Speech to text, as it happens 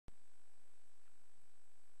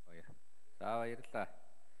За баярлалаа.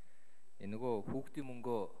 Нөгөө хүүхдийн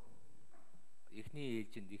мөнгөө эхний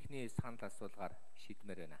ээлжинд эхний санал асуулгаар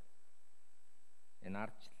шийдмээр байна. Энэ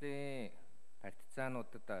ардчлалын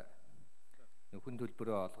партизануудад нөхөн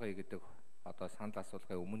төлбөрөө олгоё гэдэг одоо санал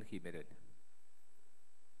асуулгын өмнө хиймээр байна.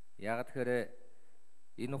 Яг тэгэхээр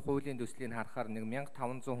энэ хуулийн төслийг харахаар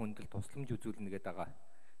 1500 хүндэл тусламж үзүүлнэ гэдэг байгаа.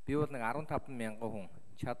 Би бол 15 мянган хүн,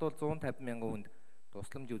 чадвал 150 мянган хүнд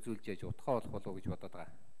тусламж үзүүлж яж утгаа болох болов уу гэж бодоод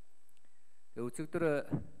байгаа. Тэгээ үзэгдөр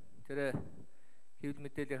тэр хэвлэл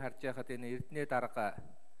мэдээллийг харж байхад энэ Эрдэнэ дарга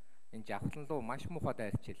энэ жавхлан руу маш муухай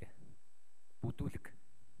дайрчилээ. Бүдүүлэг.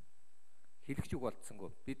 Хэлэх үг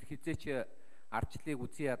болцсонгүй. Бид хизээч ардчлалыг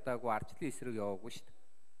үзий ядаагүй ардчлалын эсрэг яваагүй шүү дээ.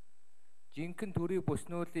 Жинхэнэ төрийг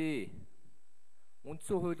бүснүүлээ.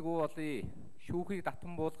 Үндсэн хуульгүй болъё. Шүүхийг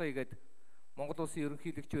татан буулгая гэд Монгол улсын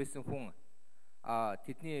ерөнхийлөгч байсан хүн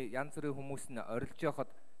тэдний янз бүрийн хүмүүс нь орилж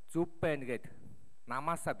явахад зөв байна гэд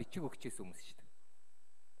намаасаа бичиг өгчээсэн хүмүүс шүү дээ.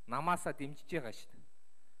 Намаасаа дэмжиж байгаа шүү дээ.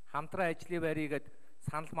 Хамтран ажлын байрыгээд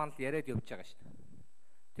санал манал яриад явж байгаа шүү дээ.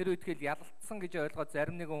 Тэр үедгээл ялалтсан гэж ойлгоод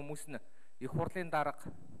зарим нэгэн хүмүүс нь их хурлын дарга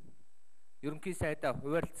ерөнхий сайдаа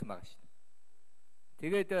хуваарлцсан байгаа шүү дээ.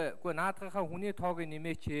 Тэгээд үгүй наадгийнхаа хүний тоог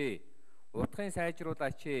нэмээч ээ. Утгын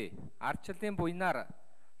сайжруулаач ээ. Ардчлалын буйнаар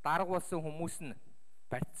дарга болсон хүмүүс нь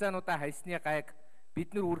партизануудаа хайсны гайг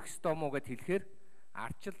бид нар үрэх ёстой мó гэд хэлэхээр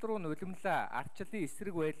ардчлал руу нулимлаа. Ардчлалын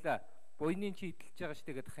эсрэг байлаа. Буйныг чи идэлж байгаа шүү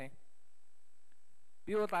дээ гэдэг юм.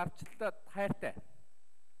 Би бол ардчлалд хайртай.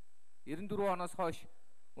 94 оноос хойш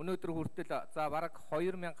өнөөдөр хүртэл за бараг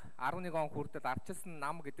 2011 он хүртэл ардчилсан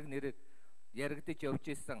нам гэдэг нэрээр яригдж явж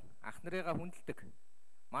исэн ах нарыгаа хүндэлдэг.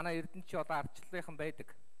 Манай Эрдэнэ ч одоо ардчлалынхан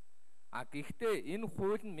байдаг. Гэхдээ энэ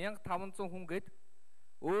хууль нь 1500 хүн гээд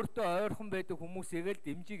өөртөө ойрхон байдаг хүмүүсийг л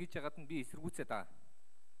дэмжиж гэж яагаад нь би эсэргүүцээд байгаа.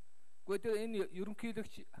 Гэхдээ энэ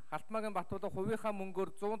ерөнхийлөгч Халтмаагийн Батболоо хувийнхаа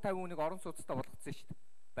мөнгөөр 150 хүнийг орон сууцтай болгоцсон шүү дээ.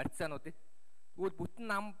 Партизануудыг. Тэгвэл бүтэн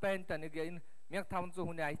нам байна да нэг энэ 1500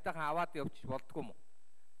 хүний аятайхан аваад явчих болдгоо юм уу?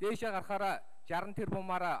 Дээшээ гарахаараа 60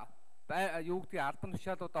 тэрбумаараа юу гэдгийг албан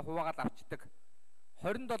тушаалуудаа хуваагаад авчдаг.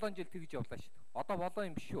 27 жил тэгж явлаа шүү дээ. Одоо болоо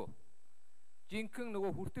юм биш үү? Жинхэнэ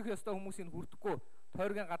нөгөө хүртэх ёстой хүмүүсийг хүртэхгүй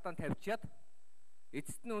тойргийн гадаан тавьчаад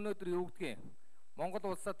эцэст нь өнөөдөр юу гэдгийг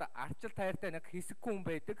Монгол улсад ардчил тайртай нэг хэсэг хүн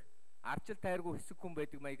байдаг. Ардчил тайргүй хэсэг хүн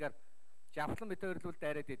байдаг маягаар жавхлан битээрлүүл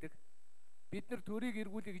дайраад байдаг. Бид нар төрийг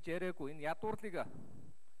эргүүлэе гэж яриаггүй. Энэ ядуурлыг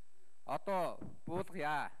одоо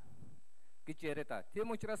буулгая гэж яриад байгаа.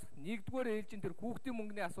 Тийм учраас нэгдүгээр ээлжин тэр хүүхдийн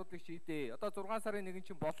мөнгөний асуудлыг шийдээ. Одоо 6 сарын 1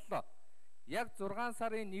 чинь боллоо. Яг 6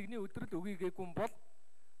 сарын 1-ний өдрөл өгийгээгүй юм бол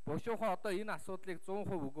бушуухан одоо энэ асуудлыг 100%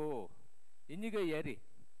 өгөө. Энийгээ яри.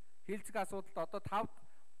 Хилцэг асуудалд одоо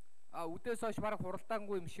 5 үдээс хойш бараг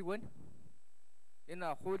хуралдаангүй юм шиг байна.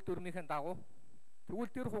 Энэ хууль дүрмийнхэн дагуу.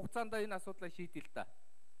 Тэгвэл тэр хугацаанд энэ асуудлаа шийдэл та.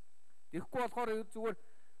 Тэгэхгүй болохоор зүгээр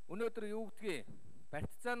өнөөдөр юу гэдгийг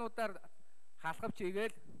партизануудаар халахвч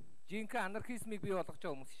игээл жинхэнэ анархизмыг бий болгож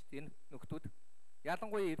байгаа хүмүүс шүү дээ энэ нөхдүүд.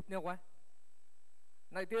 Ялангуяа Эрдэнэ гой.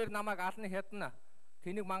 Дээр намайг алны хядна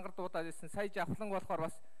тэнийг мангар дуудаад ирсэн. Сая жавхлан болохоор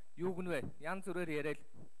бас юу гэнвэ? Янз бүрээр яриад.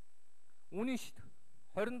 Үнэн шүү дээ.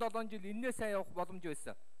 27 жил эннээ сайн явах боломж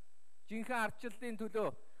байсан. Жинхэнэ ардчлалын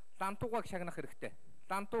төлөө лантуугааг шагнах хэрэгтэй.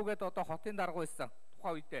 Лантуу гэдэг одоо хотын дарга байсан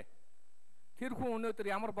тухайн үедээ. Тэр хүн өнөөдөр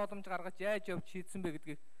ямар боломж гаргаж яаж явж шийдсэн бэ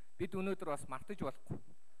гэдгийг бид өнөөдөр бас мартаж болохгүй.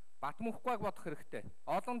 Батмөнхгүйг бодох хэрэгтэй.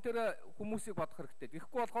 Олон тэр хүмүүсийг бодох хэрэгтэй.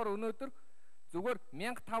 Тэгэхгүй болохоор өнөөдөр зүгээр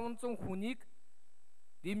 1500 хүнийг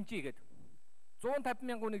дэмжиж гээд 150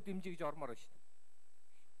 мянган хүнийг дэмжиж гэж ормоор байна шүү дээ.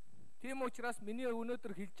 Тийм учраас миний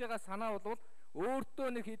өнөөдөр хэлж байгаа санаа бол өөртөө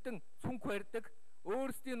нэг хідэн цүнх барьдаг,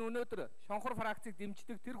 өөрсдийн өнөөдөр шонхор фракцийг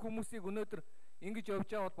дэмждэг тэр хүмүүсийг өнөөдөр ингэж явж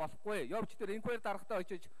байгаа бол болохгүй. Явж тэр инквайр даргатай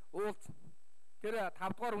очиж уулз. Тэр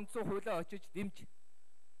 5 дугаар үндсэн хуулиа очиж дэмж.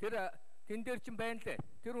 Тэр тэн дээр чинь байна лээ.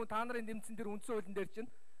 Тэр хүн та нарын дэмжсэн тэр үндсэн хуулийн дээр чинь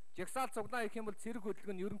жагсаал цуглаа гэх юм бол цэрэг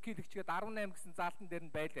хөдөлгөөн нь ерөнхийлөгчгээд 18 гэсэн заалтан дээр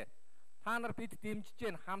нь байлаа. Та нар бид дэмжиж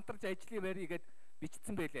гэн хамтарч ажлын байрыг гээд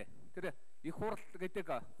бичсэн байлээ. Тэр их хурал гэдэг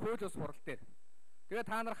хууль ус хурал дээр. Тэгээ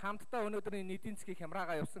та нар хамтдаа өнөөдрийн эдийн засгийн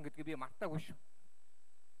хямраагаа явсан гэдгийг би мартаагүй шүү.